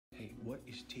what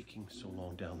is taking so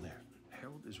long down there?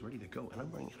 Harold is ready to go, and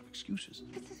I'm running out of excuses.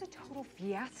 This is a total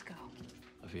fiasco.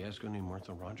 A fiasco named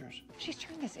Martha Rodgers? She's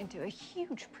turned this into a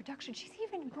huge production. She's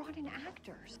even brought in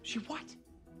actors. She what?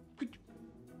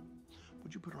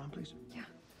 Would you put her on, please? Yeah.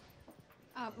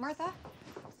 Martha?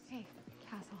 Hey,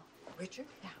 Castle. Richard?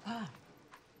 Yeah. Ah.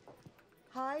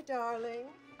 Hi, darling.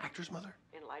 Actor's mother?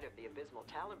 In light of the abysmal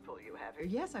talent pool you have here,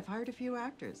 yes, I've hired a few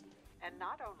actors. And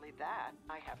not only that,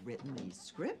 I have written these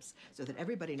scripts so that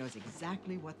everybody knows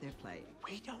exactly what they're playing.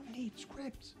 We don't need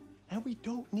scripts. And we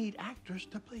don't need actors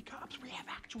to play cops. We have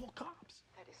actual cops.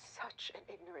 That is such an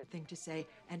ignorant thing to say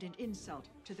and an insult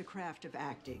to the craft of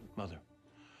acting. Mother,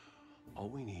 all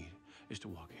we need is to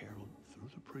walk Harold through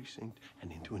the precinct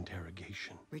and into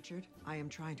interrogation. Richard, I am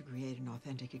trying to create an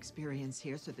authentic experience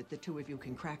here so that the two of you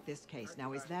can crack this case.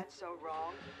 Now, is that so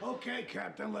wrong? Okay,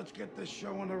 Captain, let's get this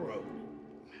show on the road.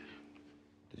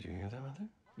 Did you hear that, Mother?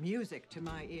 Music to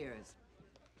my ears.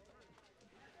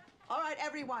 All right,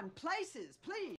 everyone, places, please.